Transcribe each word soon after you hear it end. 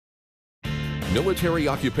Military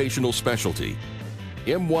Occupational Specialty,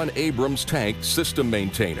 M-1 Abrams Tank System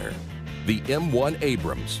Maintainer. The M-1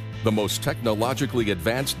 Abrams, the most technologically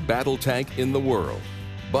advanced battle tank in the world,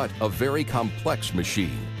 but a very complex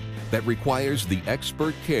machine that requires the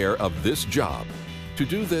expert care of this job. To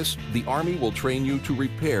do this, the Army will train you to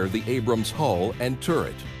repair the Abrams hull and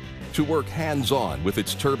turret, to work hands-on with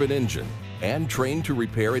its turbine engine, and train to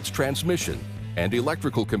repair its transmission and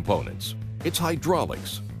electrical components, its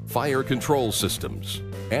hydraulics, fire control systems,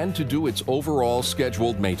 and to do its overall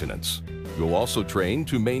scheduled maintenance. You'll also train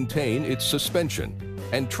to maintain its suspension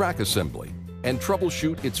and track assembly and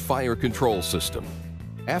troubleshoot its fire control system.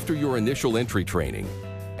 After your initial entry training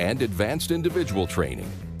and advanced individual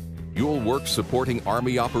training, you'll work supporting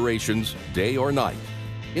Army operations day or night.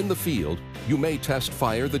 In the field, you may test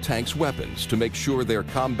fire the tank's weapons to make sure they're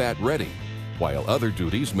combat ready, while other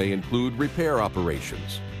duties may include repair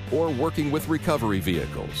operations or working with recovery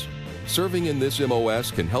vehicles. Serving in this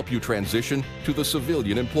MOS can help you transition to the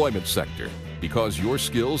civilian employment sector because your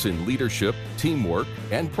skills in leadership, teamwork,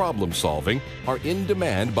 and problem solving are in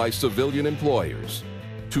demand by civilian employers.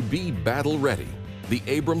 To be battle ready, the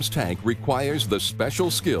Abrams tank requires the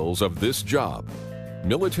special skills of this job.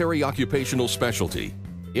 Military Occupational Specialty,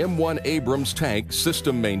 M-1 Abrams Tank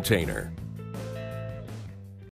System Maintainer.